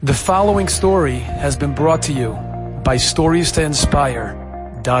The following story has been brought to you by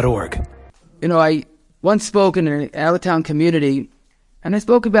StoriesToInspire.org. I once spoke in an out-of-town community, and I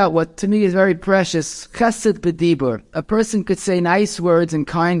spoke about what to me is very precious, chesed b'dibur. A person could say nice words and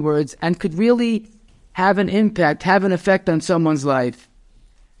kind words and could really have an impact, have an effect on someone's life.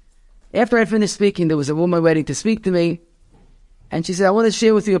 After I finished speaking, there was a woman waiting to speak to me, and she said, I want to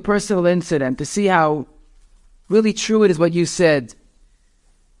share with you a personal incident to see how really true it is what you said.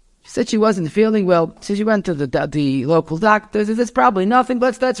 She said she wasn't feeling well, so she went to the local doctor. She said, it's probably nothing,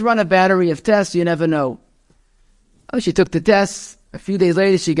 but let's run a battery of tests, you never know. Oh, she took the tests. A few days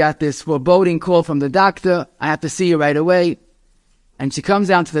later, she got this foreboding call from the doctor. I have to see you right away. And she comes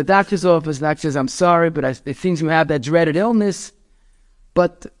down to the doctor's office. The doctor says, I'm sorry, but it seems you have that dreaded illness.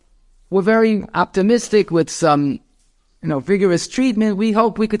 But we're very optimistic with some, vigorous treatment. We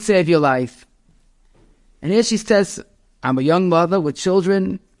hope we could save your life. And here she says, I'm a young mother with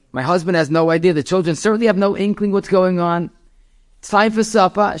children. My husband has no idea. The children certainly have no inkling what's going on. It's time for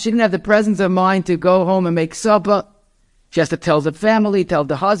supper. She didn't have the presence of mind to go home and make supper. She has to tell the family, tell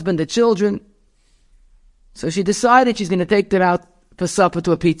the husband, the children. So she decided she's going to take them out for supper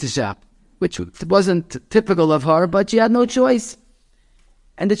to a pizza shop, which wasn't typical of her, but she had no choice.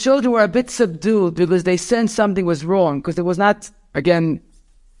 And the children were a bit subdued because they sensed something was wrong, because it was not, again,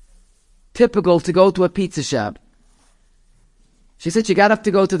 typical to go to a pizza shop. She said she got up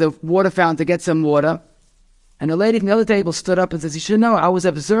to go to the water fountain to get some water, and a lady from the other table stood up and says, you should know, I was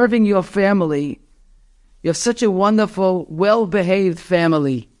observing your family. You have such a wonderful, well-behaved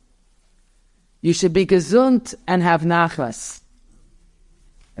family. You should be gesund and have nachas.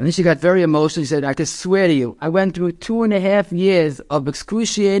 And then she got very emotional. She said, I can swear to you, I went through 2.5 years of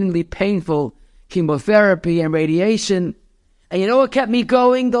excruciatingly painful chemotherapy and radiation. And you know what kept me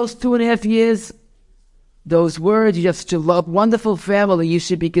going those 2.5 years? Those words, you have such a wonderful family, you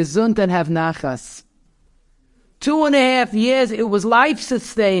should be gesund and have nachas. 2.5 years, it was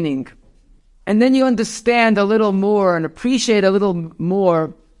life-sustaining. And then you understand a little more and appreciate a little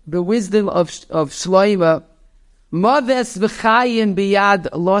more the wisdom of Shlomo. Maves v'chayim biyad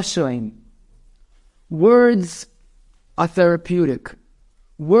loshoim. Words are therapeutic.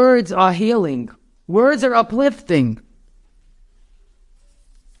 Words are healing. Words are uplifting.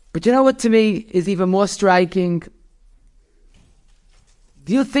 But you know what to me is even more striking?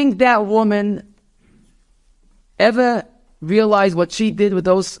 Do you think that woman ever realized what she did with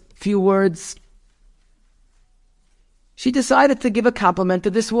those few words? She decided to give a compliment to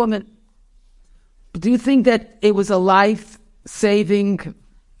this woman. But do you think that it was a life-saving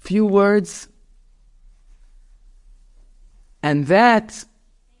few words? And that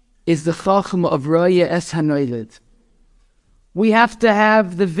is the chachma of Roya Es HaNoiled. We have to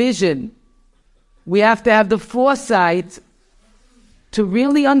have the vision. We have to have the foresight to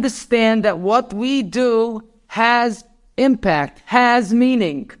really understand that what we do has impact, has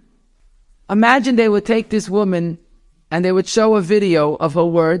meaning. Imagine they would take this woman and they would show a video of her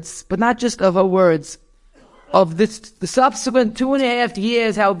words, but not just of her words, of the subsequent 2.5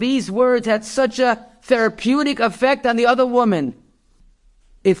 years, how these words had such a therapeutic effect on the other woman.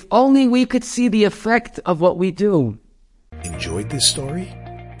 If only we could see the effect of what we do. Enjoyed this story?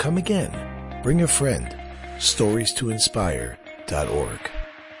 Come again. Bring a friend. StoriesToInspire.org